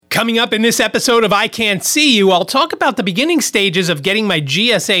Coming up in this episode of I Can't See You, I'll talk about the beginning stages of getting my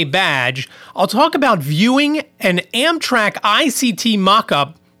GSA badge. I'll talk about viewing an Amtrak ICT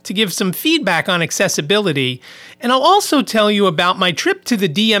mock-up to give some feedback on accessibility. And I'll also tell you about my trip to the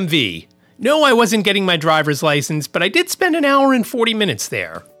DMV. No, I wasn't getting my driver's license, but I did spend an hour and 40 minutes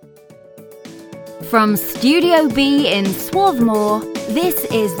there. From Studio B in Swarthmore, this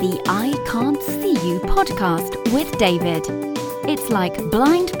is the I Can't See You podcast with David. It's like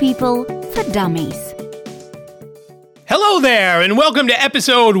blind people for dummies. Hello there, and welcome to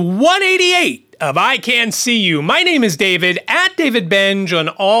episode 188 of I Can't See You. My name is David, at David Benj on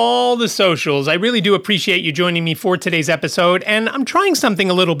all the socials. I really do appreciate you joining me for today's episode, and I'm trying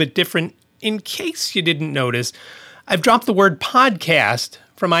something a little bit different. In case you didn't notice, I've dropped the word podcast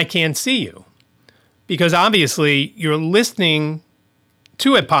from I Can't See You. Because obviously you're listening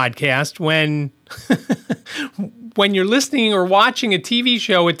to a podcast when when you're listening or watching a TV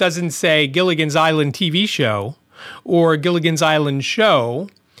show, it doesn't say Gilligan's Island TV show or Gilligan's Island show.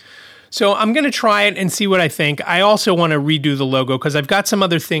 So I'm going to try it and see what I think. I also want to redo the logo because I've got some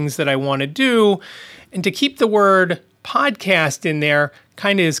other things that I want to do. And to keep the word podcast in there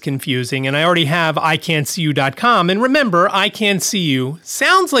kind of is confusing. And I already have ican'tseeyou.com. And remember, I Can't See You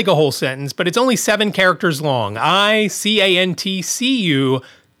sounds like a whole sentence, but it's only 7 characters long. ican'tseeyou.com.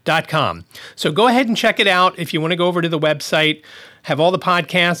 So go ahead and check it out if you want to go over to the website, have all the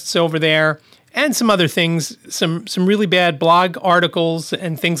podcasts over there, and some other things, some really bad blog articles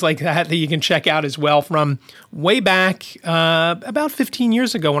and things like that you can check out as well from way back about 15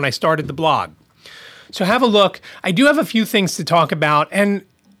 years ago when I started the blog. So have a look. I do have a few things to talk about. And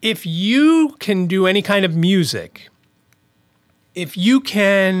if you can do any kind of music, if you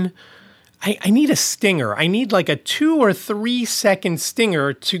can, I need a stinger. I need like a 2 or 3 second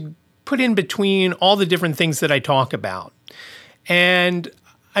stinger to put in between all the different things that I talk about. And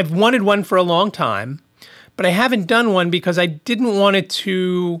I've wanted one for a long time, but I haven't done one because I didn't want it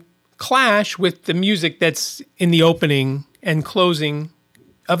to clash with the music that's in the opening and closing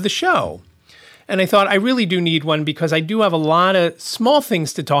of the show. And I thought I really do need one because I do have a lot of small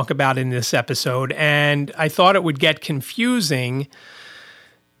things to talk about in this episode. And I thought it would get confusing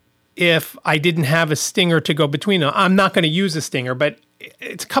if I didn't have a stinger to go between them. I'm not going to use a stinger, but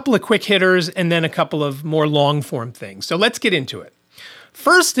it's a couple of quick hitters and then a couple of more long form things. So let's get into it.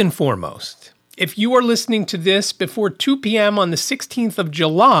 First and foremost, if you are listening to this before 2 p.m. on the 16th of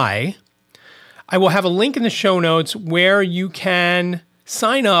July, I will have a link in the show notes where you can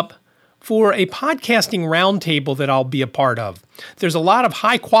sign up for a podcasting roundtable that I'll be a part of. There's a lot of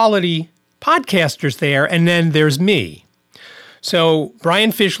high-quality podcasters there, and then there's me. So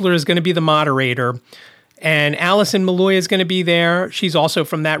Brian Fischler is going to be the moderator, and Allison Malloy is going to be there. She's also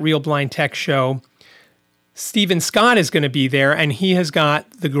from That Real Blind Tech Show. Stephen Scott is going to be there, and he has got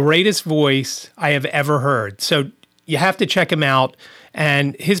the greatest voice I have ever heard. So you have to check him out,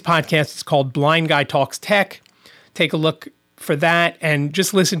 and his podcast is called Blind Guy Talks Tech. Take a look for that and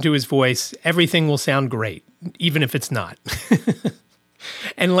just listen to his voice. Everything will sound great, even if it's not.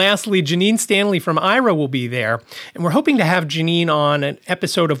 And lastly, Janine Stanley from IRA will be there. And we're hoping to have Janine on an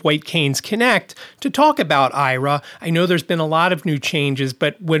episode of White Canes Connect to talk about IRA. I know there's been a lot of new changes,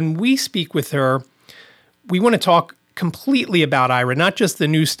 but when we speak with her, we want to talk completely about IRA, not just the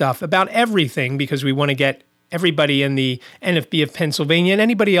new stuff, about everything, because we want to get everybody in the NFB of Pennsylvania and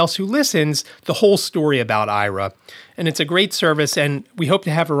anybody else who listens, the whole story about IRA. And it's a great service, and we hope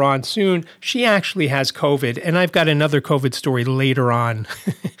to have her on soon. She actually has COVID, and I've got another COVID story later on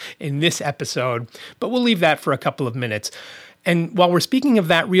in this episode, but we'll leave that for a couple of minutes. And while we're speaking of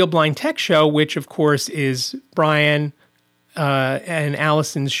That Real Blind Tech Show, which of course is Brian and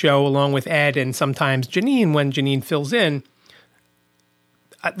Allison's show, along with Ed and sometimes Janine when Janine fills in,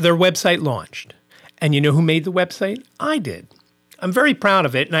 their website launched. And you know who made the website? I did. I'm very proud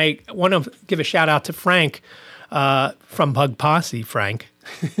of it. And I want to give a shout out to Frank from Bug Posse, Frank.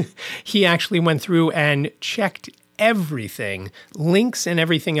 He actually went through and checked everything, links and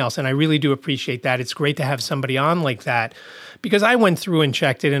everything else. And I really do appreciate that. It's great to have somebody on like that because I went through and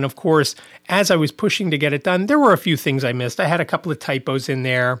checked it. And of course, as I was pushing to get it done, there were a few things I missed. I had a couple of typos in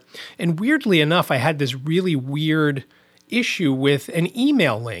there. And weirdly enough, I had this really weird issue with an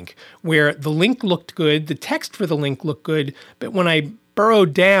email link where the link looked good, the text for the link looked good, but when I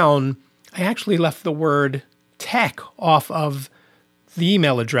burrowed down, I actually left the word tech off of the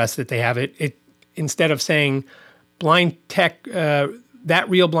email address that they have. It instead of saying blind tech, that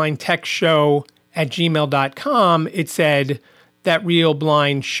real blind tech show at gmail.com, it said that real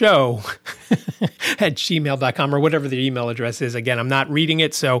blind show at gmail.com or whatever the email address is. Again, I'm not reading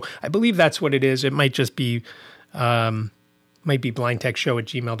it, so I believe that's what it is. It might just be Might be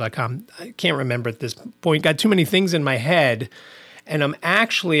blindtechshow@gmail.com. I can't remember at this point. Got too many things in my head. And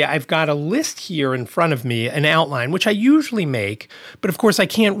I've got a list here in front of me, an outline, which I usually make. But of course, I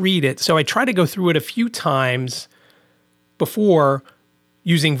can't read it. So I try to go through it a few times before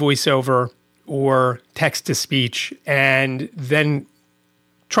using voiceover or text-to-speech, and then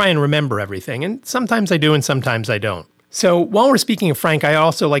try and remember everything. And sometimes I do and sometimes I don't. So while we're speaking of Frank, I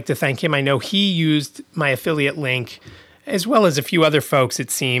also like to thank him. I know he used my affiliate link, as well as a few other folks,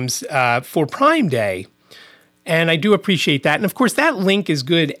 it seems, for Prime Day. And I do appreciate that. And of course, that link is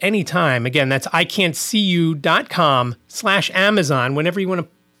good anytime. Again, that's ican'tseeyou.com/Amazon. Whenever you want to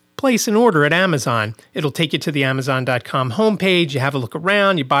place an order at Amazon, it'll take you to the Amazon.com homepage. You have a look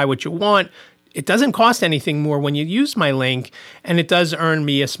around, you buy what you want. It doesn't cost anything more when you use my link, and it does earn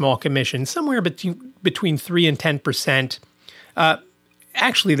me a small commission, somewhere between 3 and 10%.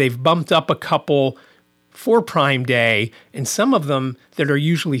 Actually, they've bumped up a couple for Prime Day, and some of them that are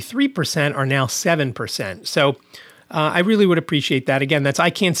usually 3% are now 7%. So I really would appreciate that. Again, that's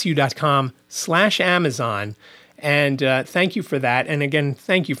ican'tseeyou.com/Amazon. And thank you for that. And again,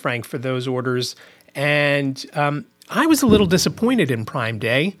 thank you, Frank, for those orders. And I was a little disappointed in Prime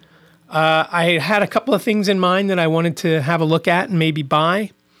Day. I had a couple of things in mind that I wanted to have a look at and maybe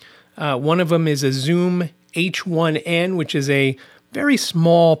buy. One of them is a Zoom H1N, which is a very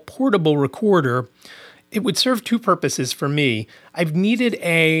small portable recorder. It would serve two purposes for me. I've needed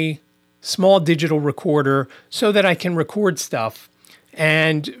a small digital recorder so that I can record stuff.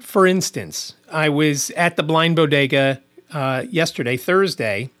 And for instance, I was at the Blind Bodega yesterday,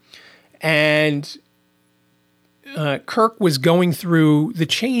 Thursday, and Kirk was going through the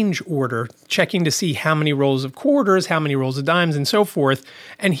change order, checking to see how many rolls of quarters, how many rolls of dimes, and so forth.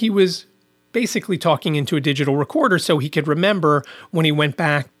 And he was basically talking into a digital recorder so he could remember when he went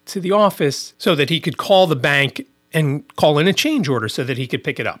back to the office so that he could call the bank and call in a change order so that he could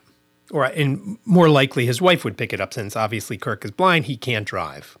pick it up. And more likely his wife would pick it up, since obviously Kirk is blind, he can't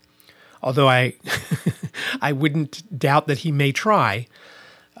drive. Although I wouldn't doubt that he may try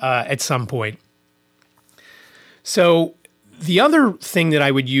at some point. So the other thing that I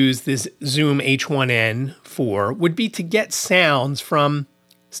would use this Zoom H1N for would be to get sounds from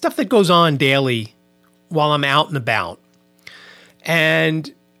stuff that goes on daily while I'm out and about.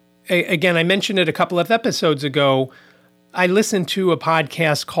 And again, I mentioned it a couple of episodes ago. I listened to a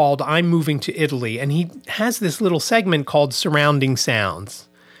podcast called I'm Moving to Italy, and he has this little segment called Surrounding Sounds.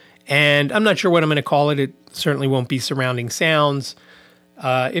 And I'm not sure what I'm going to call it. It certainly won't be Surrounding Sounds.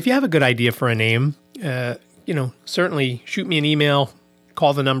 If you have a good idea for a name, certainly shoot me an email,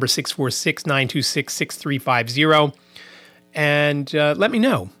 call the number 646-926-6350, and let me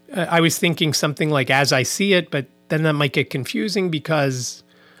know. I was thinking something like As I See It, but then that might get confusing because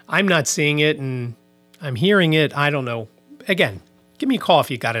I'm not seeing it and I'm hearing it. I don't know. Again, give me a call if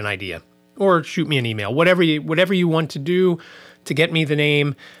you got an idea, or shoot me an email. Whatever you want to do to get me the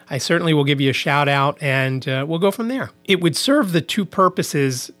name, I certainly will give you a shout out, and we'll go from there. It would serve the two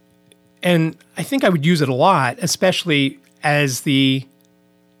purposes, and I think I would use it a lot, especially as the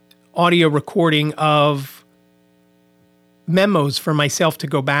audio recording of memos for myself to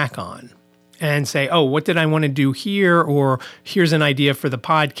go back on and say, oh, what did I want to do here? Or here's an idea for the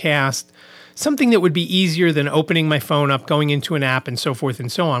podcast. Something that would be easier than opening my phone up, going into an app, and so forth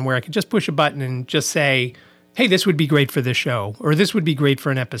and so on, where I could just push a button and just say, hey, this would be great for this show, or this would be great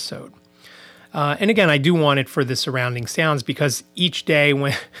for an episode. And again, I do want it for the surrounding sounds, because each day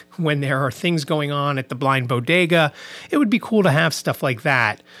when there are things going on at the Blind Bodega, it would be cool to have stuff like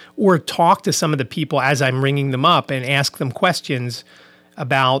that, or talk to some of the people as I'm ringing them up and ask them questions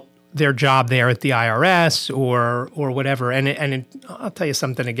about their job there at the IRS or whatever. And I'll tell you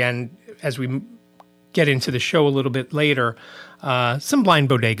something again as we get into the show a little bit later, some Blind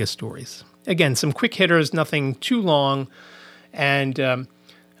Bodega stories. Again, some quick hitters, nothing too long, and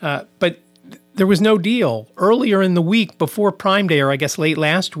but there was no deal. Earlier in the week, before Prime Day, or I guess late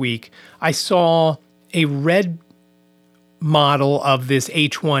last week, I saw a red model of this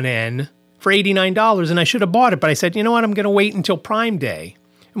H1N for $89, and I should have bought it, but I said, you know what, I'm going to wait until Prime Day.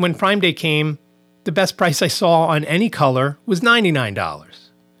 And when Prime Day came, the best price I saw on any color was $99.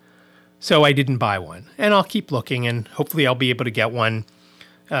 So I didn't buy one, and I'll keep looking, and hopefully I'll be able to get one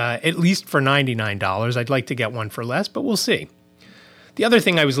at least for $99. I'd like to get one for less, but we'll see. The other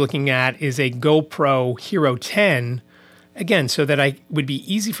thing I was looking at is a GoPro Hero 10, again, so that I would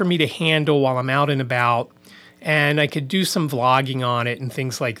be easy for me to handle while I'm out and about, and I could do some vlogging on it and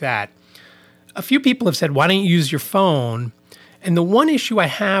things like that. A few people have said, why don't you use your phone? And the one issue I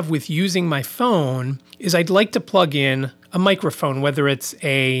have with using my phone is I'd like to plug in a microphone, whether it's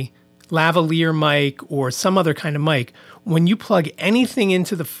a lavalier mic or some other kind of mic, when you plug anything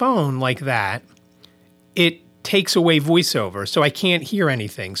into the phone like that, it takes away voiceover. So I can't hear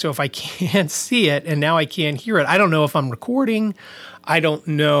anything. So if I can't see it and now I can't hear it, I don't know if I'm recording. I don't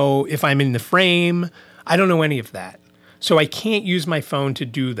know if I'm in the frame. I don't know any of that. So I can't use my phone to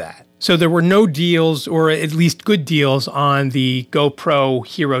do that. So there were no deals, or at least good deals, on the GoPro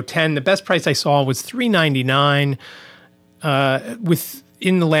Hero 10. The best price I saw was $399.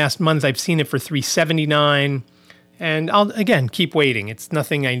 Within the last month, I've seen it for $379. And I'll, again, keep waiting. It's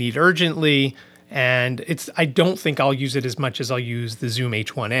nothing I need urgently. And I don't think I'll use it as much as I'll use the Zoom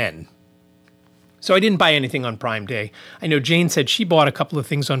H1N. So I didn't buy anything on Prime Day. I know Jane said she bought a couple of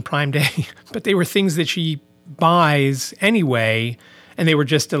things on Prime Day, but they were things that she buys anyway, and they were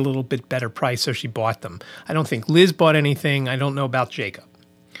just a little bit better price, so she bought them. I don't think Liz bought anything. I don't know about Jacob.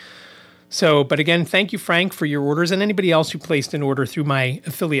 So, but again, thank you, Frank, for your orders, and anybody else who placed an order through my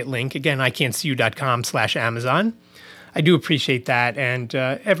affiliate link. Again, ican'tseeyou.com/Amazon. I do appreciate that, and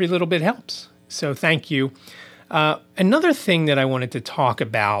every little bit helps. So thank you. Another thing that I wanted to talk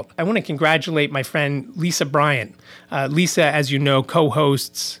about, I want to congratulate my friend Lisa Bryant. Lisa, as you know,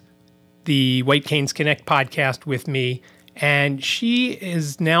 co-hosts the White Canes Connect podcast with me, and she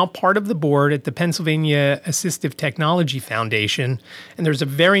is now part of the board at the Pennsylvania Assistive Technology Foundation, and there's a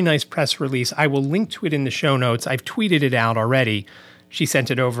very nice press release. I will link to it in the show notes. I've tweeted it out already. She sent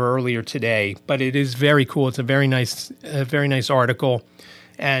it over earlier today, but it is very cool. It's a very nice article,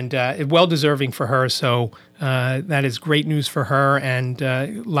 and well-deserving for her. So that is great news for her, and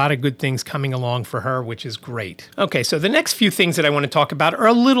a lot of good things coming along for her, which is great. Okay, so the next few things that I want to talk about are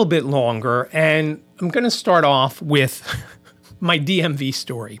a little bit longer, and I'm going to start off with my DMV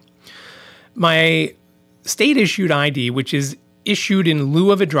story. My state-issued ID, which is issued in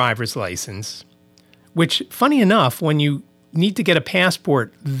lieu of a driver's license, which, funny enough, when you need to get a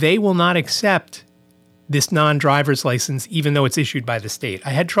passport, they will not accept this non-driver's license, even though it's issued by the state. I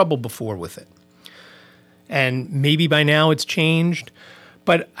had trouble before with it. And maybe by now it's changed.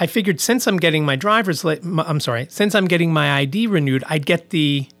 But I figured since I'm getting my since I'm getting my ID renewed, I'd get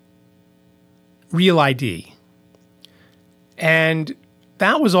the real ID. And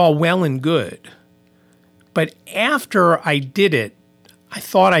that was all well and good. But after I did it, I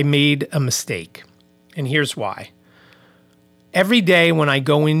thought I made a mistake. And here's why. Every day when I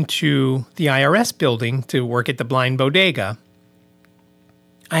go into the IRS building to work at the blind bodega,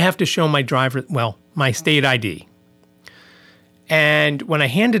 I have to show my my state ID. And when I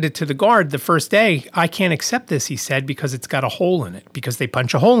handed it to the guard the first day, I can't accept this, he said, because it's got a hole in it, because they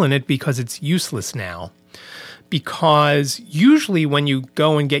punch a hole in it because it's useless now. Because usually when you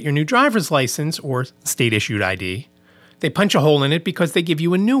go and get your new driver's license or state-issued ID, they punch a hole in it because they give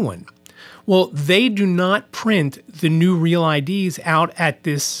you a new one. Well, they do not print the new real IDs out at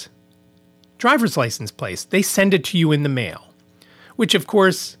this driver's license place. They send it to you in the mail, which, of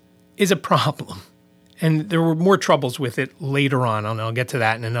course, is a problem. And there were more troubles with it later on, and I'll get to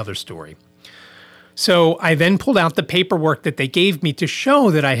that in another story. So I then pulled out the paperwork that they gave me to show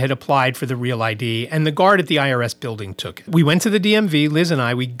that I had applied for the real ID, and the guard at the IRS building took it. We went to the DMV, Liz and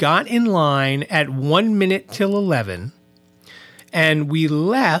I. We got in line at 1 minute till 11, and we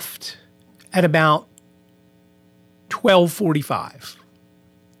left at about 12:45.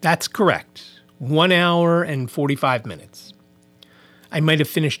 That's correct. 1 hour and 45 minutes. I might have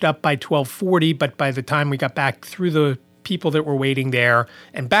finished up by 12:40, but by the time we got back through the people that were waiting there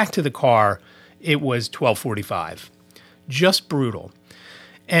and back to the car, it was 12:45. Just brutal.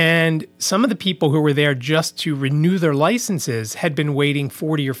 And some of the people who were there just to renew their licenses had been waiting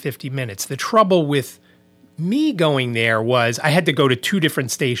 40 or 50 minutes. The trouble with me going there was I had to go to two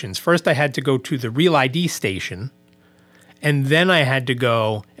different stations. First, I had to go to the Real ID station, and then I had to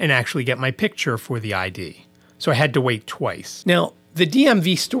go and actually get my picture for the ID. So I had to wait twice. Now, the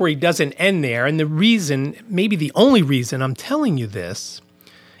DMV story doesn't end there, and the reason, maybe the only reason I'm telling you this,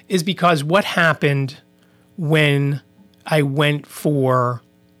 is because what happened when I went for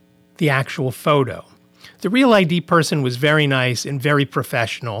the actual photo. The Real ID person was very nice and very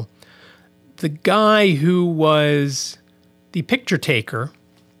professional. The guy who was the picture taker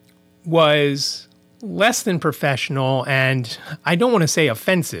was less than professional, and I don't want to say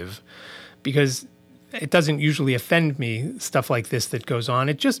offensive because it doesn't usually offend me, stuff like this that goes on.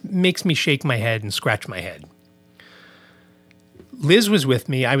 It just makes me shake my head and scratch my head. Liz was with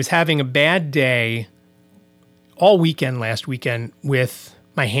me. I was having a bad day all weekend last weekend with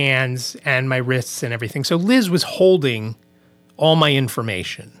my hands and my wrists and everything. So Liz was holding all my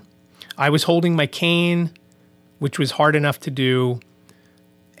information. I was holding my cane, which was hard enough to do,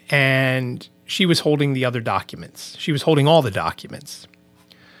 and she was holding the other documents. She was holding all the documents.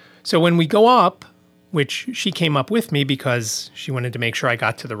 So when we go up, which she came up with me because she wanted to make sure I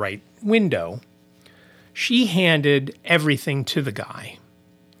got to the right window, she handed everything to the guy.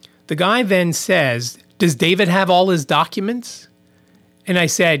 The guy then says, "Does David have all his documents?" And I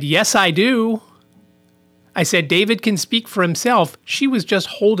said, "Yes, I do." I said, "David can speak for himself." She was just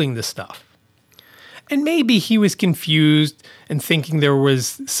holding the stuff. And maybe he was confused and thinking there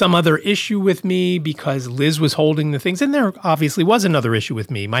was some other issue with me because Liz was holding the things. And there obviously was another issue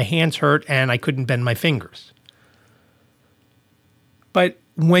with me. My hands hurt and I couldn't bend my fingers. But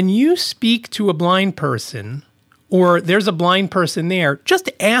when you speak to a blind person, or there's a blind person there, just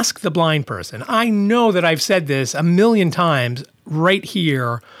ask the blind person. I know that I've said this a million times right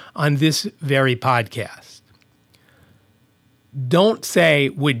here on this very podcast. Don't say,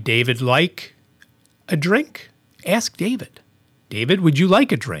 "Would David like a drink?" Ask David. "David, would you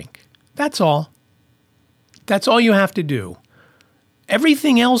like a drink?" That's all. That's all you have to do.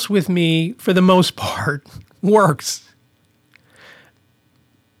 Everything else with me, for the most part, works.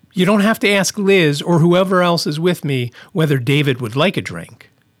 You don't have to ask Liz or whoever else is with me whether David would like a drink.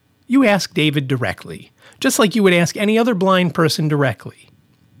 You ask David directly, just like you would ask any other blind person directly.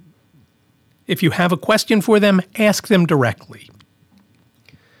 If you have a question for them, ask them directly.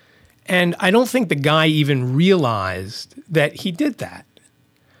 And I don't think the guy even realized that he did that.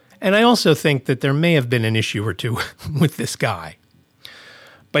 And I also think that there may have been an issue or two with this guy.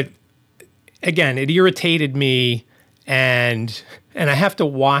 But again, it irritated me, and I have to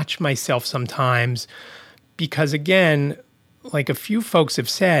watch myself sometimes because, again, like a few folks have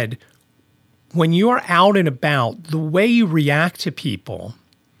said, when you're out and about, the way you react to people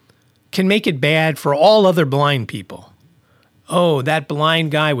can make it bad for all other blind people. "Oh, that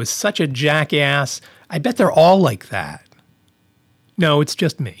blind guy was such a jackass. I bet they're all like that." No, it's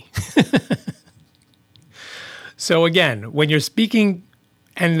just me. So again, when you're speaking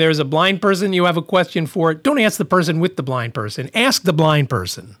and there's a blind person you have a question for, don't ask the person with the blind person. Ask the blind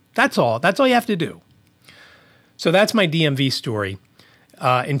person. That's all. That's all you have to do. So that's my DMV story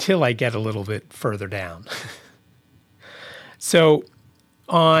until I get a little bit further down. So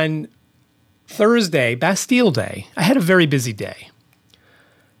on Thursday, Bastille Day, I had a very busy day.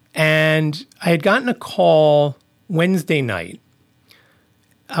 And I had gotten a call Wednesday night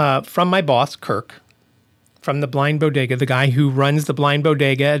from my boss, Kirk, from the Blind Bodega, the guy who runs the Blind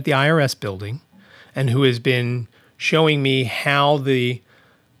Bodega at the IRS building and who has been showing me how the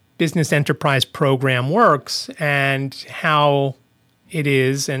business enterprise program works and how it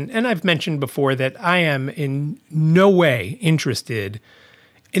is. And I've mentioned before that I am in no way interested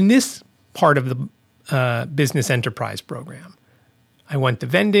in this part of the business enterprise program. I want the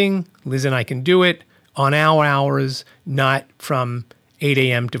vending. Liz and I can do it on our hours, not from 8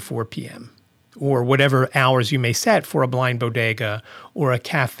 a.m. to 4 p.m. or whatever hours you may set for a blind bodega or a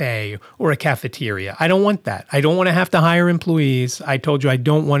cafe or a cafeteria. I don't want that. I don't want to have to hire employees. I told you I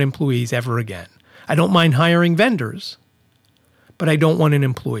don't want employees ever again. I don't mind hiring vendors, but I don't want an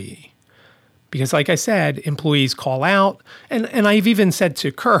employee. Because like I said, employees call out. And I've even said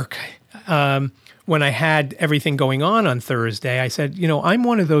to Kirk, when I had everything going on Thursday, I said, I'm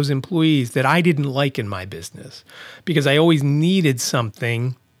one of those employees that I didn't like in my business because I always needed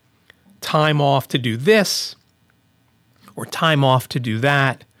something, time off to do this or time off to do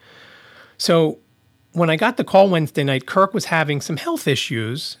that. So when I got the call Wednesday night, Kirk was having some health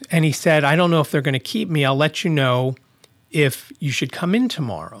issues and he said, "I don't know if they're going to keep me. I'll let you know if you should come in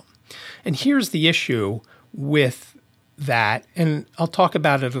tomorrow." And here's the issue with that, and I'll talk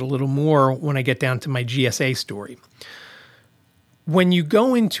about it a little more when I get down to my GSA story. When you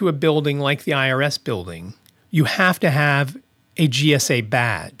go into a building like the IRS building, you have to have a GSA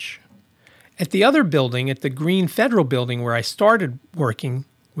badge. At the other building, at the Green Federal building where I started working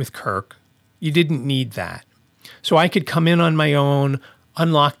with Kirk, you didn't need that. So I could come in on my own,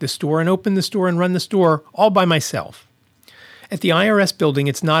 unlock the store and open the store and run the store all by myself. At the IRS building,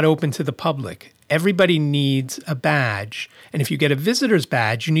 it's not open to the public. Everybody needs a badge. And if you get a visitor's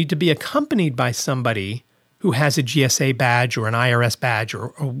badge, you need to be accompanied by somebody who has a GSA badge or an IRS badge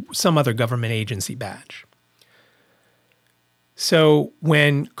or some other government agency badge. So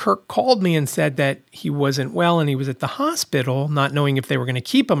when Kirk called me and said that he wasn't well and he was at the hospital, not knowing if they were going to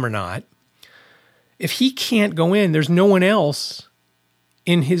keep him or not, if he can't go in, there's no one else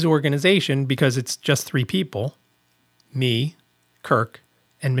in his organization because it's just 3 people, me, Kirk,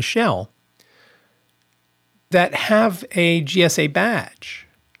 and Michelle, that have a GSA badge.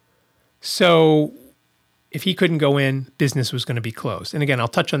 So if he couldn't go in, business was going to be closed. And again, I'll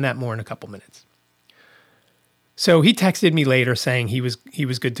touch on that more in a couple minutes. So he texted me later saying he was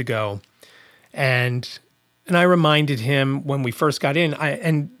good to go. And I reminded him when we first got in,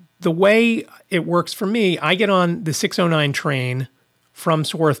 and the way it works for me, I get on the 6:09 train from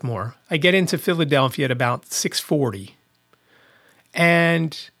Swarthmore. I get into Philadelphia at about 6:40.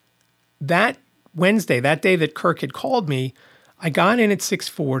 And that Wednesday, that day that Kirk had called me, I got in at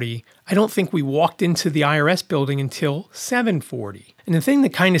 6:40. I don't think we walked into the IRS building until 7:40. And the thing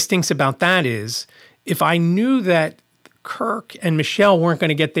that kind of stinks about that is if I knew that Kirk and Michelle weren't going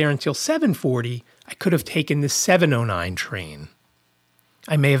to get there until 7:40, I could have taken the 7:09 train.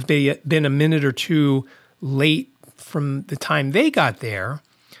 I may have been a minute or two late from the time they got there,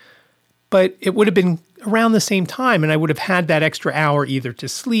 but it would have been around the same time, and I would have had that extra hour either to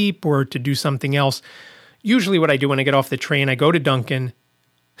sleep or to do something else. Usually what I do when I get off the train, I go to Dunkin',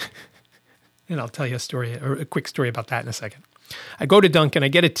 and I'll tell you a quick story about that in a second. I go to Dunkin', I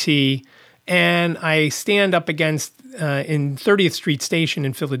get a tea, and I stand up against in 30th Street Station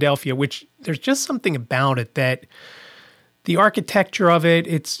in Philadelphia, which there's just something about it that the architecture of it,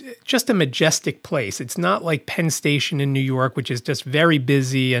 it's just a majestic place. It's not like Penn Station in New York, which is just very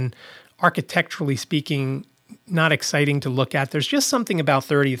busy and architecturally speaking, not exciting to look at. There's just something about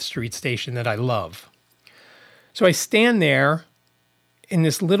 30th Street Station that I love. So I stand there in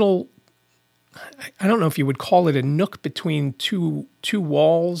this little, I don't know if you would call it a nook between two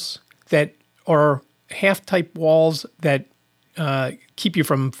walls that are half-type walls that keep you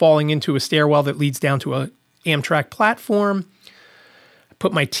from falling into a stairwell that leads down to a Amtrak platform. I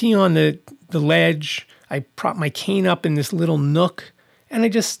put my tea on the ledge. I prop my cane up in this little nook, and I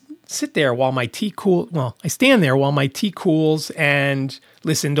just sit there while my tea cools. Well, I stand there while my tea cools and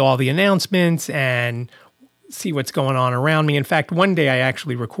listen to all the announcements and see what's going on around me. In fact, one day I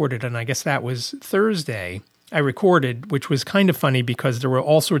actually recorded, and I guess that was Thursday, I recorded, which was kind of funny because there were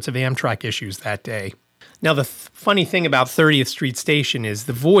all sorts of Amtrak issues that day. Now, the funny thing about 30th Street Station is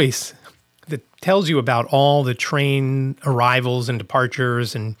the voice that tells you about all the train arrivals and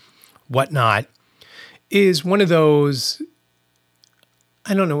departures and whatnot is one of those,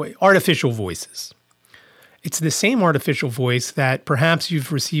 I don't know, artificial voices. It's the same artificial voice that perhaps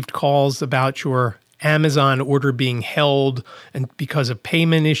you've received calls about your Amazon order being held and because of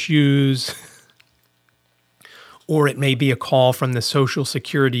payment issues, or it may be a call from the Social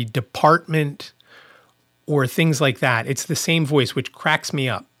Security Department or things like that. It's the same voice, which cracks me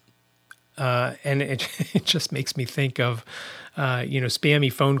up. And it just makes me think of,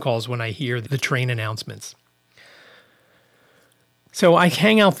 spammy phone calls when I hear the train announcements. So I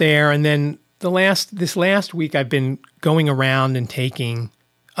hang out there, and then this last week I've been going around and taking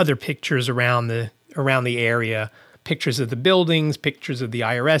other pictures around the area, pictures of the buildings, pictures of the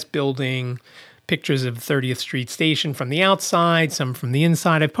IRS building, pictures of 30th Street Station from the outside, some from the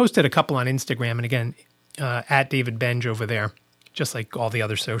inside. I've posted a couple on Instagram, and again, at David Benj over there, just like all the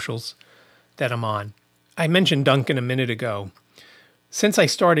other socials that I'm on. I mentioned Dunkin' a minute ago. Since I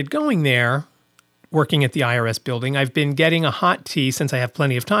started going there, working at the IRS building, I've been getting a hot tea, since I have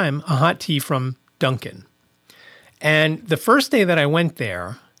plenty of time, a hot tea from Dunkin'. And the first day that I went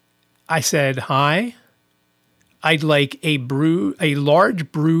there, I said, "Hi, I'd like a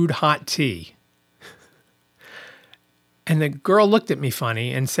large brewed hot tea." And the girl looked at me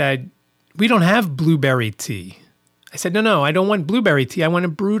funny and said, "We don't have blueberry tea." I said, No, I don't want blueberry tea. I want a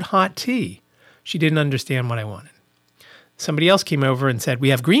brewed hot tea. She didn't understand what I wanted. Somebody else came over and said, "We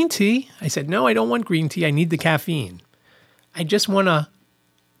have green tea." I said, "No, I don't want green tea. I need the caffeine. I just want a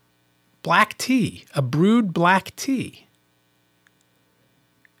black tea, a brewed black tea."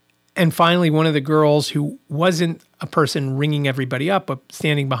 And finally, one of the girls who wasn't a person ringing everybody up, but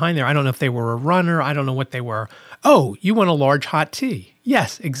standing behind there, I don't know if they were a runner, I don't know what they were. "Oh, you want a large hot tea?"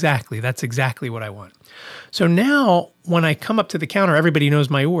 "Yes, exactly. That's exactly what I want." So now when I come up to the counter, everybody knows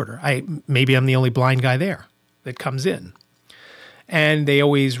my order. Maybe I'm the only blind guy there that comes in. And they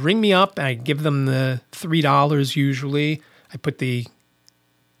always ring me up. I give them the $3 usually. I put the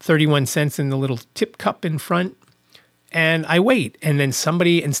 31 cents in the little tip cup in front. And I wait, and then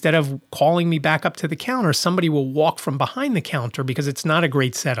somebody, instead of calling me back up to the counter, somebody will walk from behind the counter because it's not a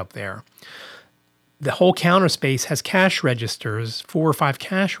great setup there. The whole counter space has cash registers, 4 or 5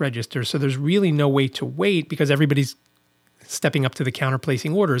 cash registers, so there's really no way to wait because everybody's stepping up to the counter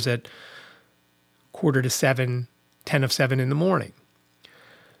placing orders at 6:45, 6:50 in the morning.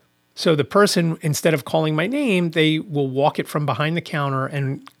 So the person, instead of calling my name, they will walk it from behind the counter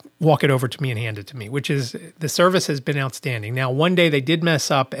and walk it over to me and hand it to me, which is, the service has been outstanding. Now, one day they did mess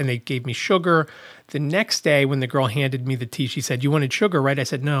up and they gave me sugar. The next day when the girl handed me the tea, she said, "You wanted sugar, right?" I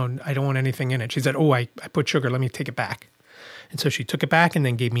said, "No, I don't want anything in it." She said, "Oh, I put sugar. Let me take it back." And so she took it back and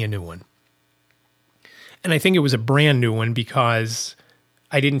then gave me a new one. And I think it was a brand new one because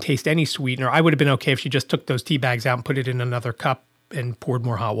I didn't taste any sweetener. I would have been okay if she just took those tea bags out and put it in another cup and poured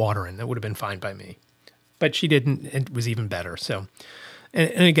more hot water in. That would have been fine by me. But she didn't. It was even better. So,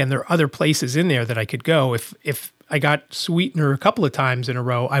 and again, there are other places in there that I could go. If I got sweetener a couple of times in a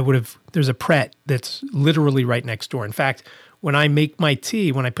row, there's a Pret that's literally right next door. In fact, when I make my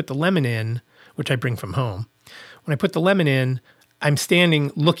tea, when I put the lemon in, which I bring from home, when I put the lemon in, I'm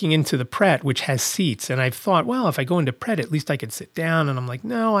standing looking into the Pret, which has seats. And I've thought, well, if I go into Pret, at least I could sit down. And I'm like,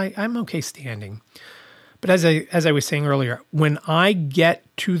 no, I'm okay standing. But as I was saying earlier, when I get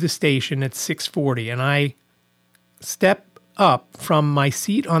to the station at 6:40 and I step up from my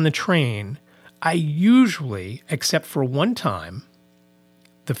seat on the train, I usually, except for one time,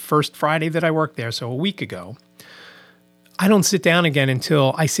 the first Friday that I worked there, so a week ago, I don't sit down again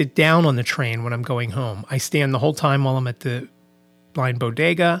until I sit down on the train when I'm going home. I stand the whole time while I'm at the blind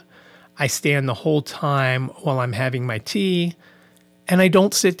bodega. I stand the whole time while I'm having my tea, and I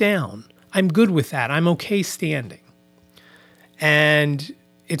don't sit down. I'm good with that. I'm okay standing. And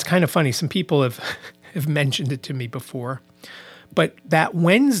it's kind of funny. Some people have mentioned it to me before. But that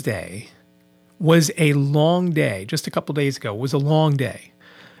Wednesday was a long day. Just a couple days ago was a long day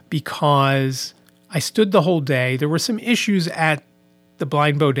because I stood the whole day. There were some issues at the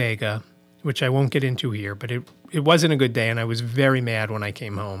blind bodega, which I won't get into here, but it wasn't a good day, and I was very mad when I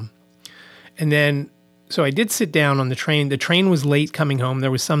came home. And then, so I did sit down on the train. The train was late coming home.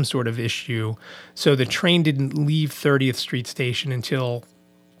 There was some sort of issue. So the train didn't leave 30th Street Station until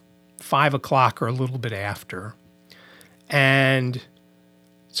 5 o'clock or a little bit after. And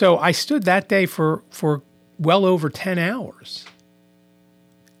so I stood that day for well over 10 hours.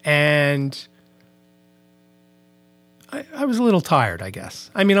 And I was a little tired, I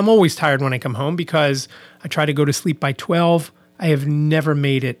guess. I mean, I'm always tired when I come home because I try to go to sleep by 12. I have never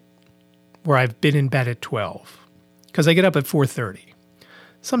made it where I've been in bed at 12 because I get up at 4:30.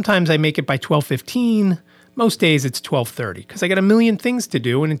 Sometimes I make it by 12:15. Most days it's 12:30 because I got a million things to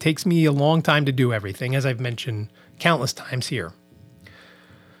do and it takes me a long time to do everything, as I've mentioned countless times here.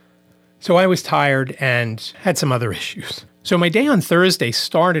 So I was tired and had some other issues. So my day on Thursday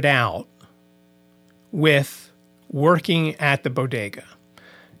started out with working at the bodega.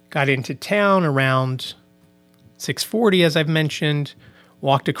 Got into town around 6:40, as I've mentioned,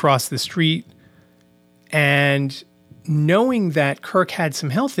 walked across the street, and knowing that Kirk had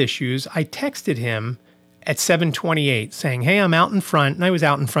some health issues, I texted him at 7:28 saying, hey, I'm out in front. And I was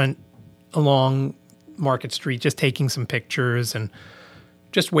out in front along Market Street, just taking some pictures and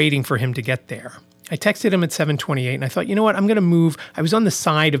just waiting for him to get there. I texted him at 7:28 and I thought, you know what, I'm going to move. I was on the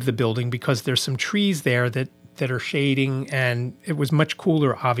side of the building because there's some trees there that are shading, and it was much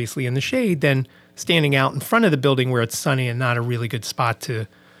cooler, obviously, in the shade than standing out in front of the building where it's sunny and not a really good spot to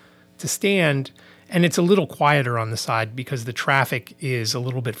stand. And it's a little quieter on the side because the traffic is a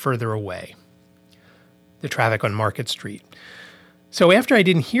little bit further away, the traffic on Market Street. So after I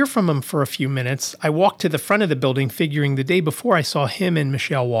didn't hear from him for a few minutes, I walked to the front of the building, figuring the day before I saw him and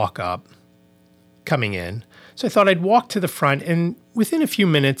Michelle walk up, coming in. So I thought I'd walk to the front, and within a few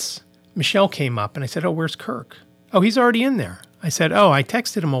minutes, Michelle came up, and I said, oh, where's Kirk? Oh, he's already in there. I said, oh, I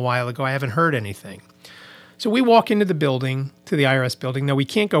texted him a while ago. I haven't heard anything. So we walk into the building, to the IRS building. Now, we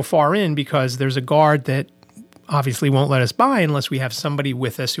can't go far in because there's a guard that obviously won't let us by unless we have somebody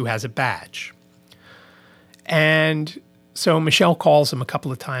with us who has a badge. And so Michelle calls him a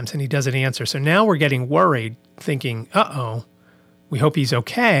couple of times, and he doesn't answer. So now we're getting worried, thinking, uh-oh, we hope he's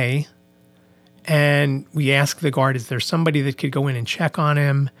okay. And we ask the guard, is there somebody that could go in and check on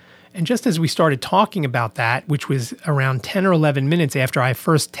him? And just as we started talking about that, which was around 10 or 11 minutes after I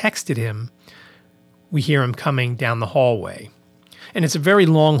first texted him, we hear him coming down the hallway. And it's a very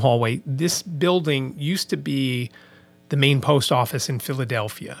long hallway. This building used to be the main post office in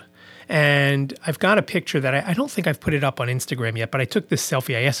Philadelphia. And I've got a picture that I don't think I've put it up on Instagram yet, but I took this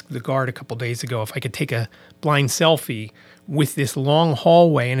selfie. I asked the guard a couple days ago if I could take a blind selfie with this long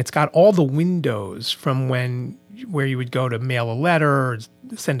hallway, and it's got all the windows from where you would go to mail a letter or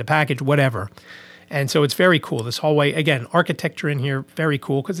send a package, whatever. And so it's very cool. This hallway, again, architecture in here, very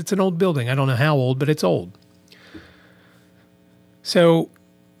cool because it's an old building. I don't know how old, but it's old. So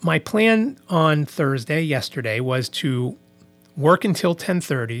my plan on yesterday, was to work until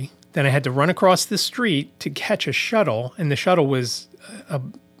 10:30. Then I had to run across the street to catch a shuttle, and the shuttle was a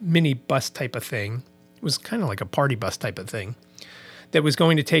mini bus type of thing. It was kind of like a party bus type of thing that was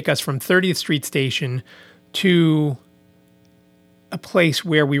going to take us from 30th Street Station to a place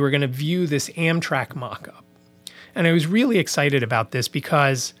where we were going to view this Amtrak mock-up. And I was really excited about this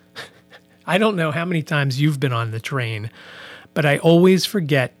because I don't know how many times you've been on the train, but I always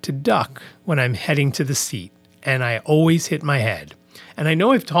forget to duck when I'm heading to the seat, and I always hit my head. And I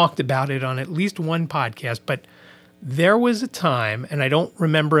know I've talked about it on at least one podcast, but There was a time, and I don't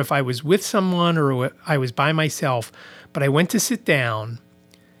remember if I was with someone or I was by myself, but I went to sit down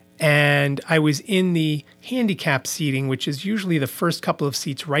and I was in the handicap seating, which is usually the first couple of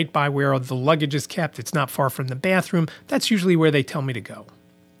seats right by where the luggage is kept. It's not far from the bathroom. That's usually where they tell me to go.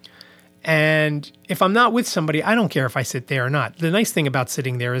 And if I'm not with somebody, I don't care if I sit there or not. The nice thing about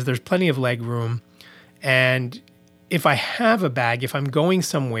sitting there is there's plenty of leg room. And if I have a bag, if I'm going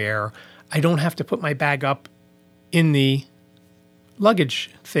somewhere, I don't have to put my bag up in the luggage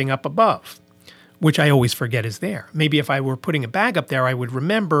thing up above, which I always forget is there. Maybe if I were putting a bag up there, I would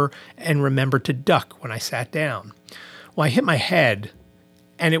remember to duck when I sat down. Well, I hit my head,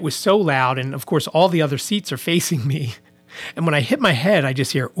 and it was so loud, and of course all the other seats are facing me. And when I hit my head, I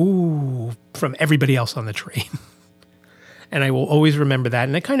just hear, ooh, from everybody else on the train. And I will always remember that.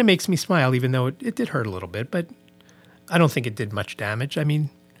 And it kind of makes me smile, even though it did hurt a little bit. But I don't think it did much damage. I mean,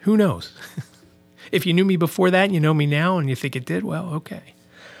 who knows? If you knew me before that and you know me now and you think it did, well, okay.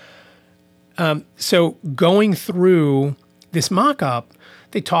 So going through this mock-up,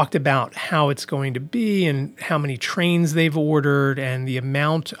 they talked about how it's going to be and how many trains they've ordered and the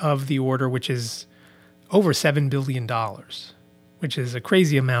amount of the order, which is over $7 billion, which is a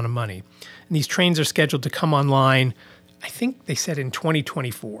crazy amount of money. And these trains are scheduled to come online, I think they said in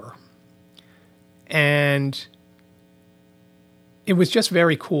 2024. And it was just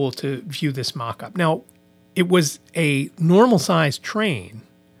very cool to view this mock-up. Now, it was a normal-sized train.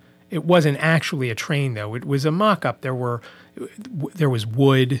 It wasn't actually a train, though. It was a mock-up. There was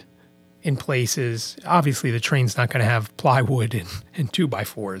wood in places. Obviously, the train's not going to have plywood and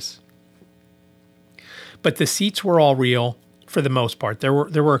 2x4s. But the seats were all real for the most part. There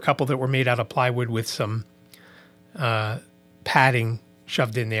were a couple that were made out of plywood with some padding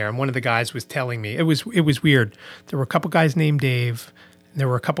shoved in there. And one of the guys was telling me, it was weird. There were a couple guys named Dave, and there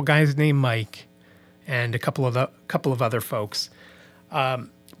were a couple guys named Mike, and a couple of other folks.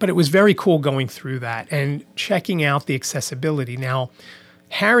 But it was very cool going through that and checking out the accessibility. Now,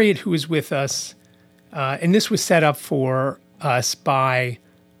 Harriet, who was with us, and this was set up for us by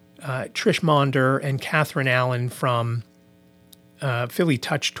Trish Maunder and Catherine Allen from Philly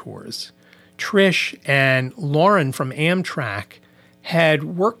Touch Tours. Trish and Lauren from Amtrak had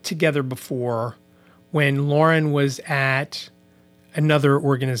worked together before when Lauren was at another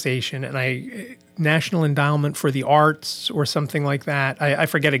organization, and National Endowment for the Arts or something like that. I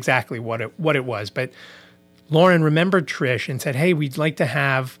forget exactly what it was, but Lauren remembered Trish and said, hey, we'd like to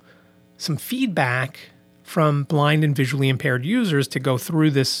have some feedback from blind and visually impaired users to go through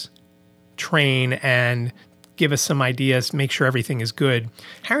this train and give us some ideas, make sure everything is good.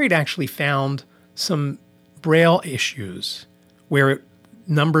 Harriet actually found some Braille issues where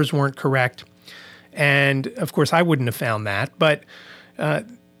numbers weren't correct. And of course, I wouldn't have found that. But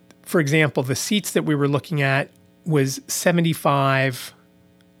for example, the seats that we were looking at was 75,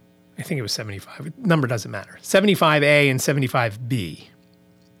 I think it was 75, number doesn't matter, 75A and 75B.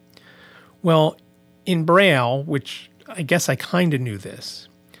 Well, in Braille, which I guess I kind of knew this,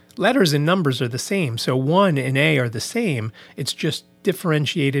 letters and numbers are the same. So 1 and A are the same. It's just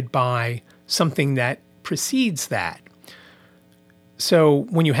differentiated by something that precedes that. So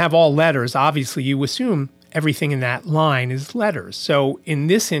when you have all letters, obviously you assume everything in that line is letters. So in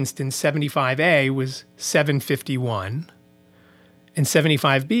this instance, 75A was 751 and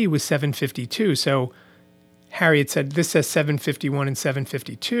 75B was 752. So Harriet said, this says 751 and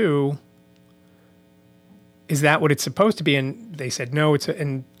 752. Is that what it's supposed to be? And they said, no,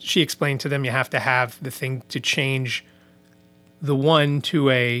 and she explained to them, you have to have the thing to change the 1 to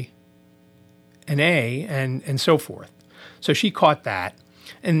an A and so forth. So she caught that.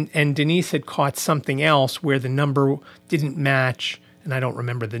 And Denise had caught something else where the number didn't match. And I don't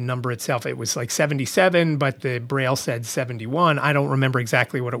remember the number itself. It was like 77, but the Braille said 71. I don't remember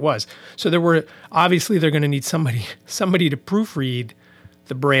exactly what it was. So obviously they're going to need somebody to proofread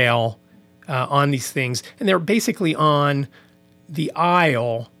the Braille on these things. And they're basically on the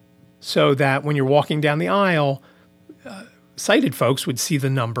aisle so that when you're walking down the aisle, sighted folks would see the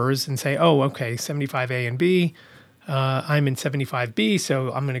numbers and say, oh, okay, 75A and B. I'm in 75B,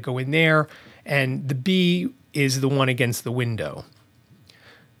 so I'm going to go in there. And the B is the one against the window.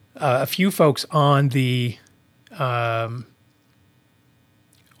 A few folks on on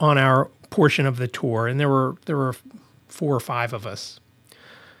our portion of the tour, and there were 4 or 5 of us.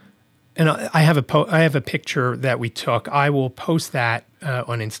 And I have a picture that we took. I will post that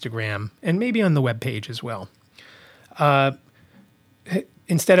on Instagram and maybe on the webpage as well.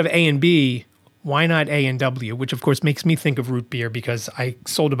 Instead of A and B, why not A and W? Which of course makes me think of root beer because I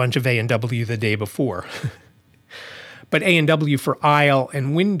sold a bunch of A and W the day before. But A and W for aisle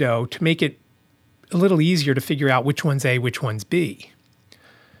and window to make it a little easier to figure out which one's A, which one's B.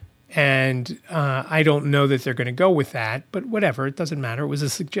 And I don't know that they're going to go with that, but whatever, it doesn't matter. It was a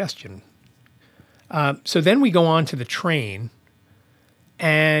suggestion. So then we go on to the train,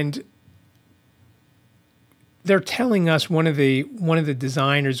 and they're telling us, one of the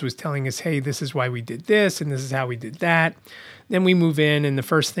designers was telling us, hey, this is why we did this, and this is how we did that. Then we move in, and the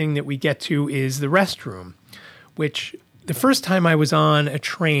first thing that we get to is the restroom, which the first time I was on a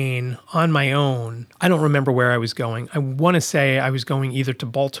train on my own, I don't remember where I was going. I want to say I was going either to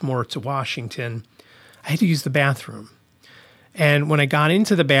Baltimore or to Washington. I had to use the bathroom. And when I got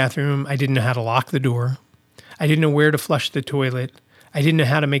into the bathroom, I didn't know how to lock the door. I didn't know where to flush the toilet. I didn't know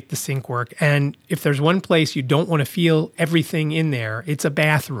how to make the sink work. And if there's one place you don't want to feel everything in there, it's a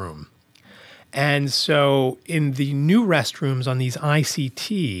bathroom. And so in the new restrooms on these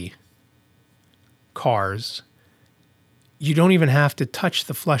ICT cars, you don't even have to touch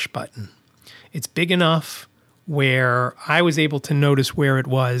the flush button. It's big enough where I was able to notice where it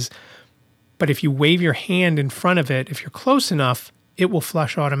was. But if you wave your hand in front of it, if you're close enough, it will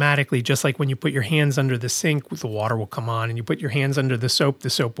flush automatically, just like when you put your hands under the sink, the water will come on, and you put your hands under the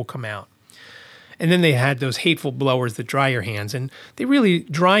soap will come out. And then they had those hateful blowers that dry your hands, and they really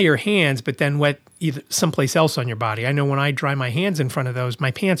dry your hands, but then wet either someplace else on your body. I know when I dry my hands in front of those,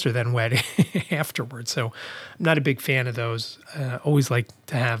 my pants are then wet afterwards. So I'm not a big fan of those. Always like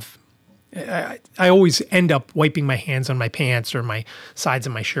to have, I always end up wiping my hands on my pants or my sides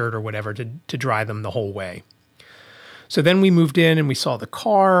of my shirt or whatever to dry them the whole way. So then we moved in and we saw the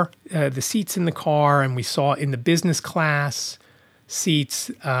car, the seats in the car, and we saw in the business class seats,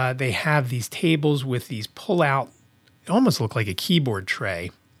 they have these tables with these pull-out, it almost looked like a keyboard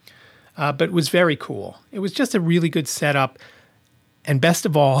tray, but it was very cool. It was just a really good setup. And best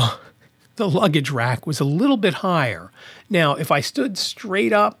of all, the luggage rack was a little bit higher. Now, if I stood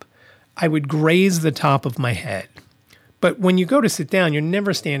straight up, I would graze the top of my head. But when you go to sit down, you're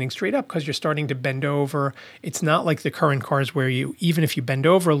never standing straight up because you're starting to bend over. It's not like the current cars where you, even if you bend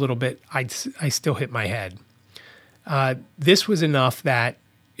over a little bit, I still hit my head. This was enough that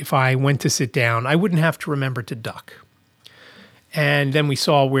if I went to sit down, I wouldn't have to remember to duck. And then we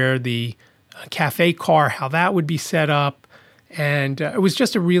saw where the cafe car, how that would be set up. And it was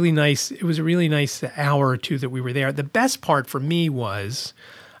just a really nice hour or two that we were there. The best part for me was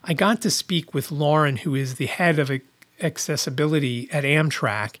I got to speak with Lauren, who is the head of accessibility at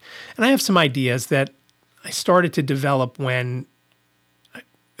Amtrak. And I have some ideas that I started to develop when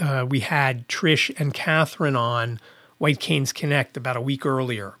we had Trish and Catherine on White Canes Connect about a week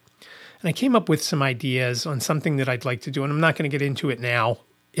earlier. And I came up with some ideas on something that I'd like to do. And I'm not going to get into it now.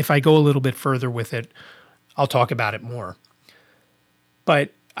 If I go a little bit further with it, I'll talk about it more.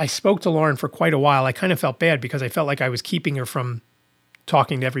 But I spoke to Lauren for quite a while. I kind of felt bad because I felt like I was keeping her from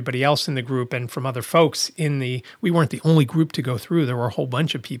talking to everybody else in the group and from other folks we weren't the only group to go through. There were a whole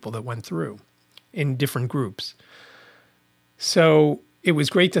bunch of people that went through in different groups. So it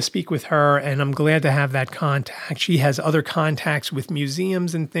was great to speak with her, and I'm glad to have that contact. She has other contacts with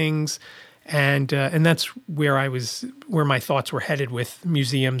museums and things, and that's where my thoughts were headed with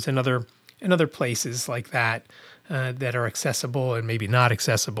museums and other places like that that are accessible and maybe not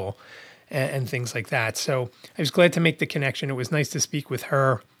accessible. And things like that. So I was glad to make the connection. It was nice to speak with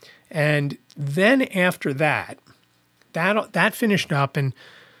her. And then after that finished up, and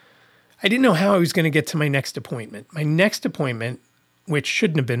I didn't know how I was going to get to my next appointment. My next appointment, which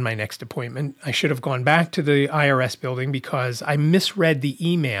shouldn't have been my next appointment, I should have gone back to the IRS building because I misread the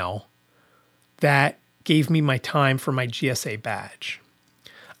email that gave me my time for my GSA badge.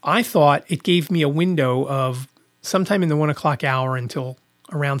 I thought it gave me a window of sometime in the 1 o'clock hour until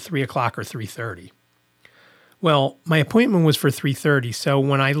around 3 o'clock or 3:30. Well, my appointment was for 3:30. So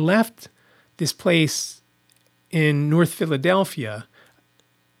when I left this place in North Philadelphia,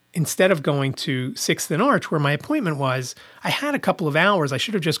 instead of going to 6th and Arch, where my appointment was, I had a couple of hours. I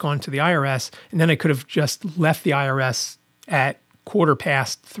should have just gone to the IRS, and then I could have just left the IRS at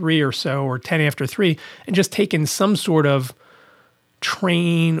 3:15 or so, or 10 after 3, and just taken some sort of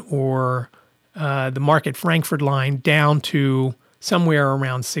train or the Market Frankfurt line down to somewhere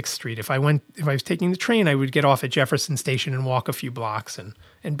around 6th Street. If I was taking the train, I would get off at Jefferson Station and walk a few blocks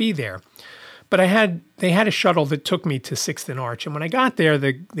and be there. But they had a shuttle that took me to 6th and Arch. And when I got there,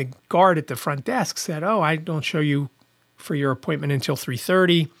 the guard at the front desk said, "Oh, I don't show you for your appointment until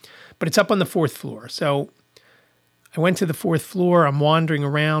 3:30, but it's up on the 4th floor." So I went to the 4th floor. I'm wandering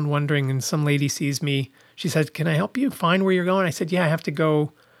around, and some lady sees me. She said, "Can I help you find where you're going?" I said, "Yeah, I have to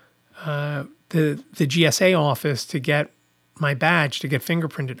go to the GSA office to get my badge, to get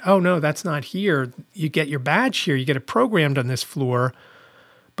fingerprinted." "Oh, no, that's not here. You get your badge here. You get it programmed on this floor,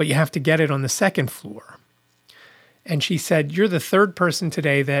 but you have to get it on the second floor. And she said, you're the third person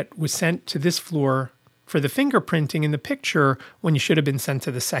today that was sent to this floor for the fingerprinting in the picture when you should have been sent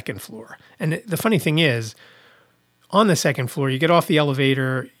to the second floor. And the funny thing is, on the second floor, you get off the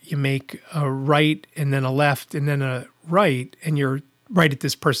elevator, you make a right and then a left and then a right, and you're right at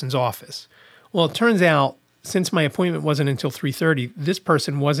this person's office. Well, it turns out, since my appointment wasn't until 3:30, this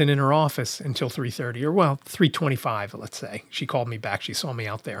person wasn't in her office until 3:30, or 3:25, let's say. She called me back. She saw me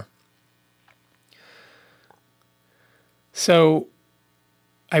out there. So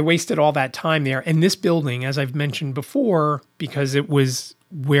I wasted all that time there. And this building, as I've mentioned before, because it was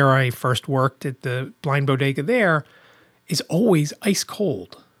where I first worked at the blind bodega there, is always ice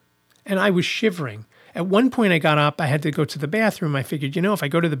cold. And I was shivering. At one point I got up, I had to go to the bathroom. I figured, if I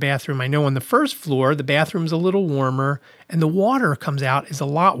go to the bathroom, I know on the first floor, the bathroom's a little warmer and the water comes out is a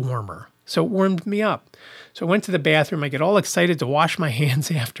lot warmer. So it warmed me up. So I went to the bathroom. I get all excited to wash my hands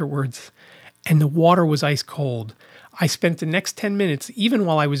afterwards. And the water was ice cold. I spent the next 10 minutes, even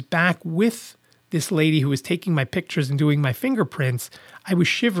while I was back with this lady who was taking my pictures and doing my fingerprints, I was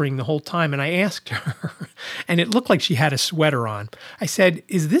shivering the whole time. And I asked her, and it looked like she had a sweater on. I said,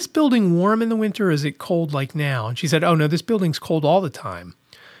 is this building warm in the winter or is it cold like now? And she said, oh no, this building's cold all the time.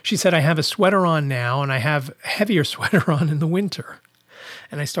 She said, I have a sweater on now and I have a heavier sweater on in the winter.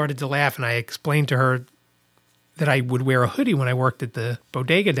 And I started to laugh and I explained to her that I would wear a hoodie when I worked at the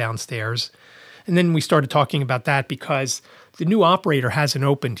bodega downstairs. And then we started talking about that because the new operator hasn't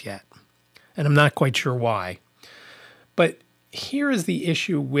opened yet. And I'm not quite sure why. But here is the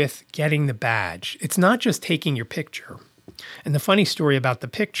issue with getting the badge. It's not just taking your picture. And the funny story about the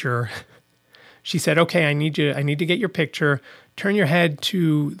picture, she said, okay, I need to get your picture. Turn your head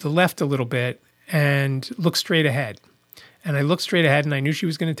to the left a little bit and look straight ahead. And I looked straight ahead and I knew she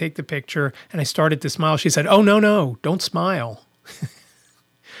was going to take the picture. And I started to smile. She said, oh, no, don't smile.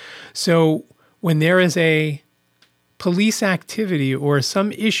 So when there is a police activity or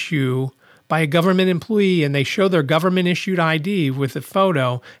some issue by a government employee and they show their government-issued ID with a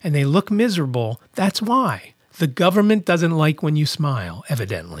photo and they look miserable, that's why. The government doesn't like when you smile,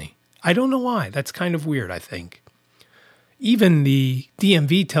 evidently. I don't know why. That's kind of weird, I think. Even the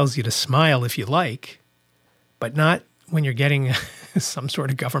DMV tells you to smile if you like, but not when you're getting some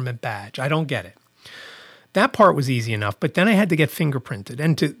sort of government badge. I don't get it. That part was easy enough, but then I had to get fingerprinted.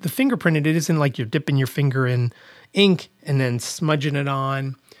 And the fingerprinted, it isn't like you're dipping your finger in ink and then smudging it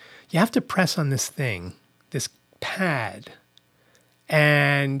on. You have to press on this thing, this pad,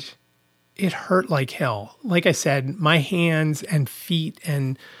 and it hurt like hell. Like I said, my hands and feet,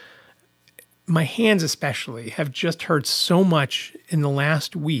 and my hands especially, have just hurt so much in the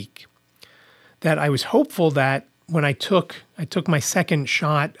last week that I was hopeful that when I took my second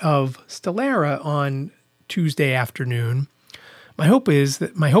shot of Stelara on Tuesday afternoon, my hope was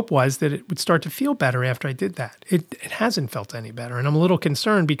that it would start to feel better after I did that. It hasn't felt any better, and I'm a little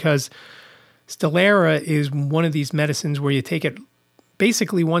concerned because Stelara is one of these medicines where you take it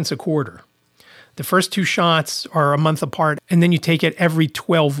basically once a quarter. The first 2 shots are a month apart, and then you take it every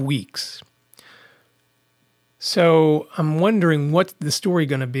 12 weeks. So I'm wondering what's the story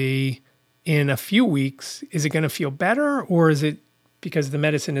going to be in a few weeks. Is it going to feel better, or is it because the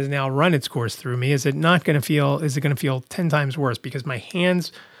medicine has now run its course through me? Is it going to feel 10 times worse? Because my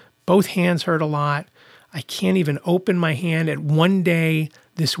hands, both hands hurt a lot. I can't even open my hand. At one day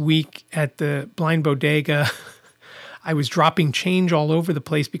this week at the blind bodega, I was dropping change all over the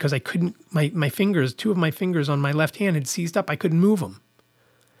place because I couldn't, my fingers, 2 of my fingers on my left hand had seized up. I couldn't move them.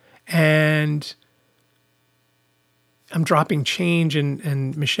 And I'm dropping change,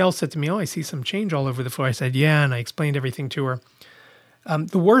 and Michelle said to me, oh, I see some change all over the floor. I said, yeah, and I explained everything to her.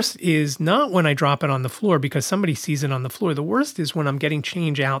 The worst is not when I drop it on the floor because somebody sees it on the floor. The worst is when I'm getting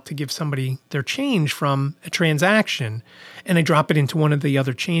change out to give somebody their change from a transaction, and I drop it into one of the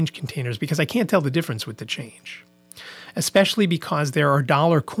other change containers because I can't tell the difference with the change, especially because there are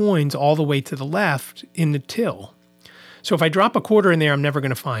dollar coins all the way to the left in the till. So if I drop a quarter in there, I'm never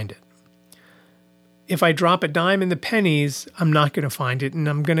going to find it. If I drop a dime in the pennies, I'm not going to find it, and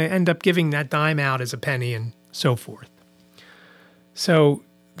I'm going to end up giving that dime out as a penny and so forth. So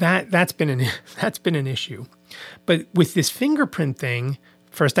that's been an issue. But with this fingerprint thing,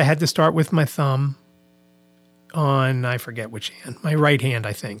 first I had to start with my thumb on, I forget which hand, my right hand,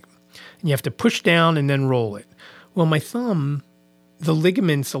 I think. And you have to push down and then roll it. Well, my thumb, the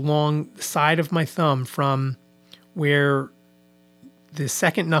ligaments along the side of my thumb from where the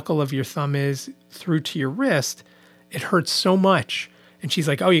second knuckle of your thumb is through to your wrist, it hurts so much. And she's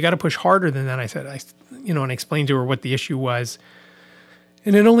like, oh, you got to push harder than that. I said, and I explained to her what the issue was.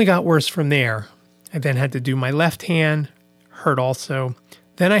 And it only got worse from there. I then had to do my left hand, hurt also.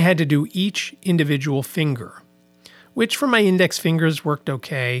 Then I had to do each individual finger, which for my index fingers worked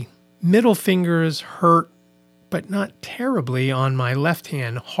okay. Middle fingers hurt, but not terribly on my left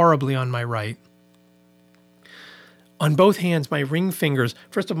hand, horribly on my right. On both hands, my ring fingers,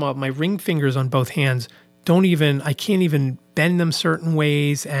 first of all, my ring fingers on both hands I can't even bend them certain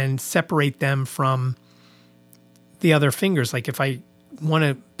ways and separate them from the other fingers. Like if I want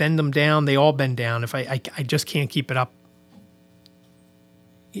to bend them down, they all bend down. If I just can't keep it up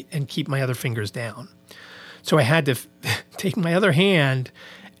and keep my other fingers down. So I had to take my other hand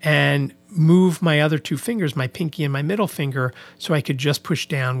and move my other two fingers, my pinky and my middle finger, so I could just push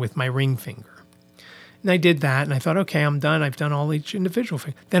down with my ring finger. And I did that, and I thought, okay, I'm done. I've done all each individual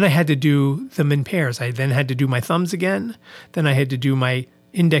finger. Then I had to do them in pairs. I then had to do my thumbs again. Then I had to do my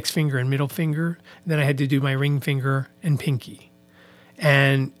index finger and middle finger. Then I had to do my ring finger and pinky.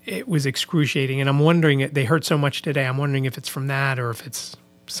 And it was excruciating. And I'm wondering, they hurt so much today, I'm wondering if it's from that or if it's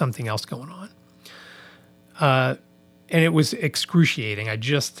something else going on. And it was excruciating. I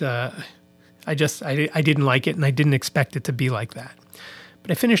didn't like it, and I didn't expect it to be like that.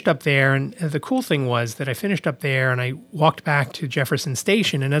 But I finished up there, and the cool thing was that I finished up there, and I walked back to Jefferson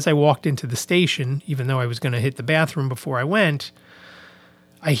Station, and as I walked into the station, even though I was going to hit the bathroom before I went,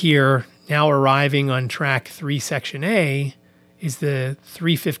 I hear, now arriving on track 3, section A, is the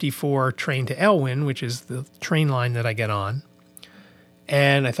 354 train to Elwyn, which is the train line that I get on.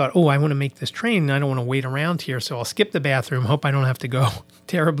 And I thought, I want to make this train. I don't want to wait around here, so I'll skip the bathroom, hope I don't have to go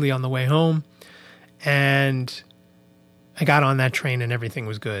terribly on the way home. And I got on that train and everything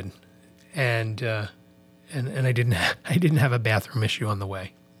was good. And I didn't have a bathroom issue on the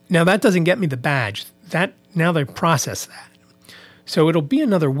way. Now that doesn't get me the badge. Now they process that. So it'll be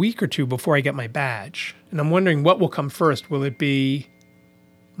another week or two before I get my badge. And I'm wondering what will come first. Will it be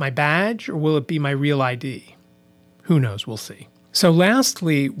my badge or will it be my real ID? Who knows? We'll see. So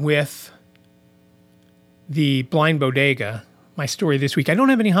lastly, with the blind bodega, my story this week, I don't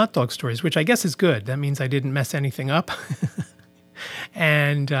have any hot dog stories, which I guess is good. That means I didn't mess anything up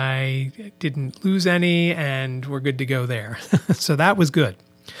and I didn't lose any, and we're good to go there. So that was good.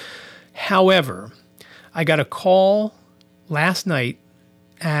 However, I got a call last night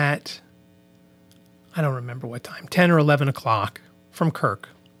at, I don't remember what time, 10 or 11 o'clock from Kirk.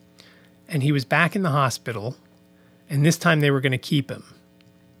 And he was back in the hospital, and this time they were going to keep him.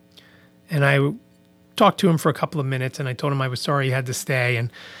 And I talked to him for a couple of minutes, and I told him I was sorry he had to stay.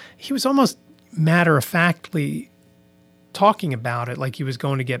 And he was almost matter-of-factly talking about it, like he was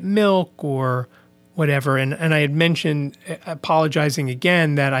going to get milk or whatever. And I had mentioned, apologizing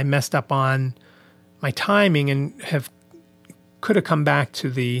again, that I messed up on my timing and could have come back to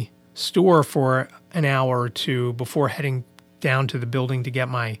the store for an hour or two before heading down to the building to get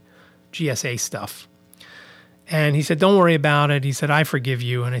my GSA stuff. And he said, don't worry about it. He said, I forgive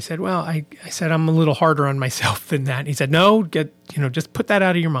you. And I said, well, I said, I'm a little harder on myself than that. He said, no, just put that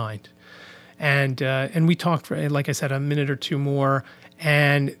out of your mind. And we talked for, like I said, a minute or two more.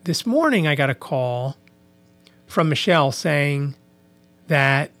 And this morning I got a call from Michelle saying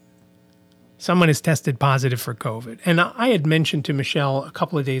that someone has tested positive for COVID. And I had mentioned to Michelle a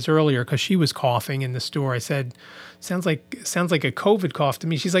couple of days earlier, because she was coughing in the store. I said, sounds like a COVID cough to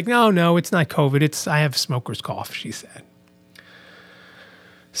me. She's like, no, it's not COVID. I have smoker's cough, she said.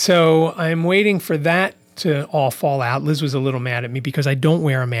 So I'm waiting for that to all fall out. Liz was a little mad at me because I don't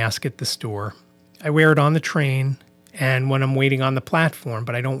wear a mask at the store. I wear it on the train and when I'm waiting on the platform,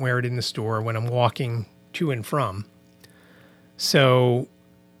 but I don't wear it in the store when I'm walking to and from. So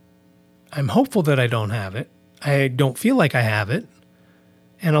I'm hopeful that I don't have it. I don't feel like I have it.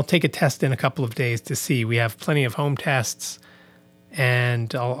 And I'll take a test in a couple of days to see. We have plenty of home tests,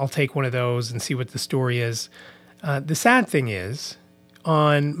 and I'll take one of those and see what the story is. The sad thing is,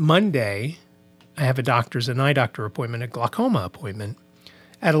 on Monday, I have an eye doctor appointment, a glaucoma appointment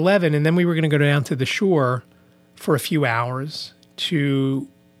at 11, and then we were going to go down to the shore for a few hours to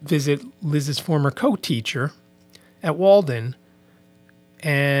visit Liz's former co-teacher at Walden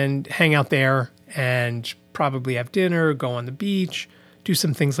and hang out there and probably have dinner, go on the beach, do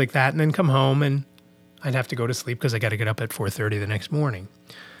some things like that, and then come home, and I'd have to go to sleep because I got to get up at 4:30 the next morning.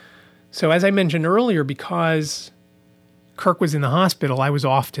 So as I mentioned earlier, because Kirk was in the hospital, I was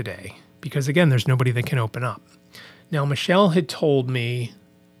off today because, again, there's nobody that can open up. Now, Michelle had told me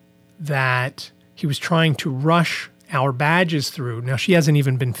that he was trying to rush our badges through. Now, she hasn't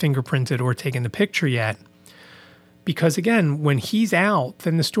even been fingerprinted or taken the picture yet because, again, when he's out,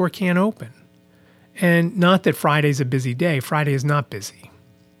 then the store can't open. And not that Friday's a busy day. Friday is not busy.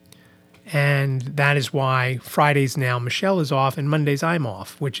 And that is why Fridays now Michelle is off and Mondays I'm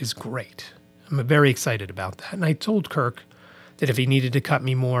off, which is great. I'm very excited about that. And I told Kirk that if he needed to cut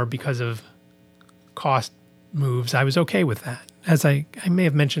me more because of cost moves, I was okay with that, as I may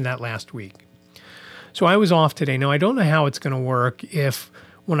have mentioned that last week. So I was off today. Now, I don't know how it's going to work if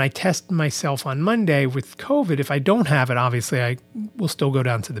when I test myself on Monday with COVID, if I don't have it, obviously I will still go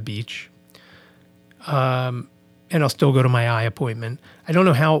down to the beach. And I'll still go to my eye appointment. I don't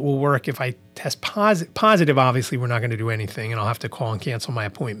know how it will work if I test positive. Obviously, we're not going to do anything, and I'll have to call and cancel my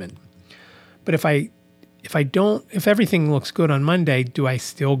appointment. But if everything looks good on Monday, do I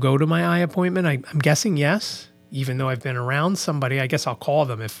still go to my eye appointment? I'm guessing yes, even though I've been around somebody. I guess I'll call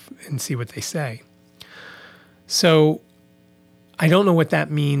them and see what they say. So I don't know what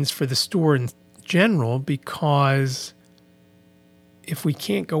that means for the store in general, because if we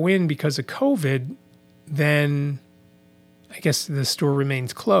can't go in because of COVID, then I guess the store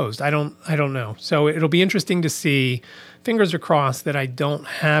remains closed. I don't know. So it'll be interesting to see. Fingers are crossed that I don't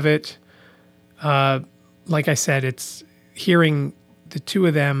have it. Like I said, it's hearing the two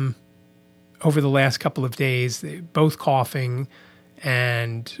of them over the last couple of days, both coughing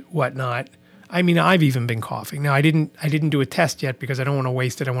and whatnot. I mean, I've even been coughing. Now, I didn't do a test yet because I don't want to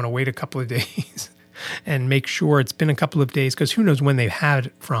waste it. I want to wait a couple of days and make sure it's been a couple of days, because who knows when they've had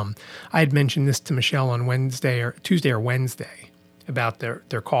it from. I had mentioned this to Michelle on Tuesday or Wednesday about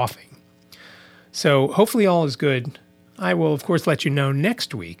their coughing. So hopefully all is good. I will, of course, let you know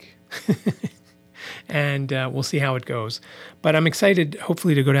next week. And we'll see how it goes. But I'm excited,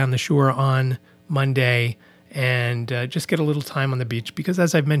 hopefully, to go down the shore on Monday and just get a little time on the beach, because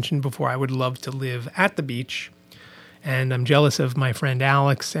as I've mentioned before, I would love to live at the beach. And I'm jealous of my friend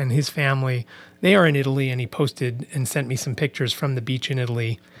Alex and his family. They are in Italy, and he posted and sent me some pictures from the beach in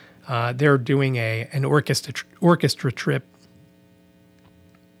Italy. They're doing an orchestra trip.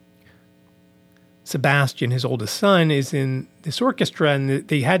 Sebastian, his oldest son, is in this orchestra, and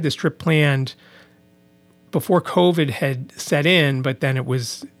they had this trip planned before COVID had set in, but then it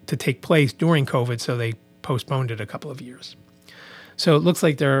was to take place during COVID, so they postponed it a couple of years. So it looks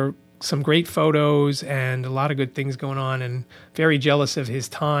like there are some great photos and a lot of good things going on, and very jealous of his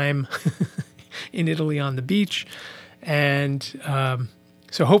time in Italy on the beach. And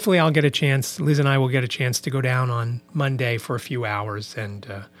so hopefully I'll get a chance, Liz and I will get a chance to go down on Monday for a few hours, and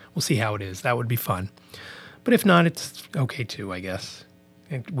we'll see how it is. That would be fun. But if not, it's okay too, I guess.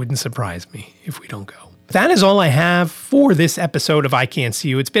 It wouldn't surprise me if we don't go. That is all I have for this episode of I Can't See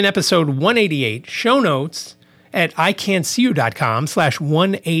You. It's been episode 188. Show notes at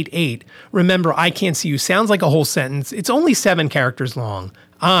ican'tseeyou.com/188. Remember, I Can't See You sounds like a whole sentence. It's only 7 characters long.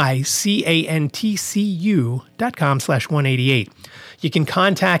 ican'tseeyou.com/188. You can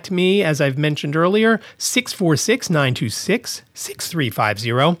contact me, as I've mentioned earlier,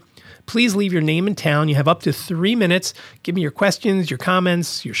 646-926-6350. Please leave your name and town. You have up to 3 minutes. Give me your questions, your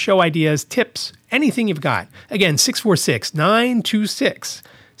comments, your show ideas, tips, anything you've got. Again,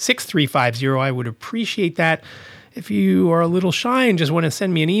 646-926-6350. I would appreciate that. If you are a little shy and just want to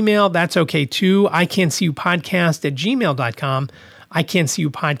send me an email, that's okay too. ican'tseeyou.podcast@gmail.com.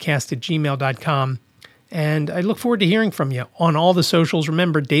 ican'tseeyou.podcast@gmail.com. And I look forward to hearing from you on all the socials.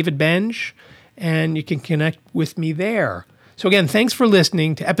 Remember, David Benj, and you can connect with me there. So again, thanks for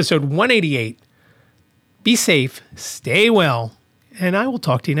listening to episode 188. Be safe, stay well, and I will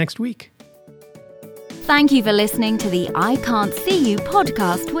talk to you next week. Thank you for listening to the I Can't See You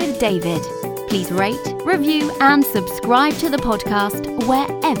podcast with David. Please rate, review, and subscribe to the podcast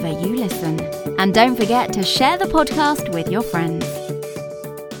wherever you listen. And don't forget to share the podcast with your friends.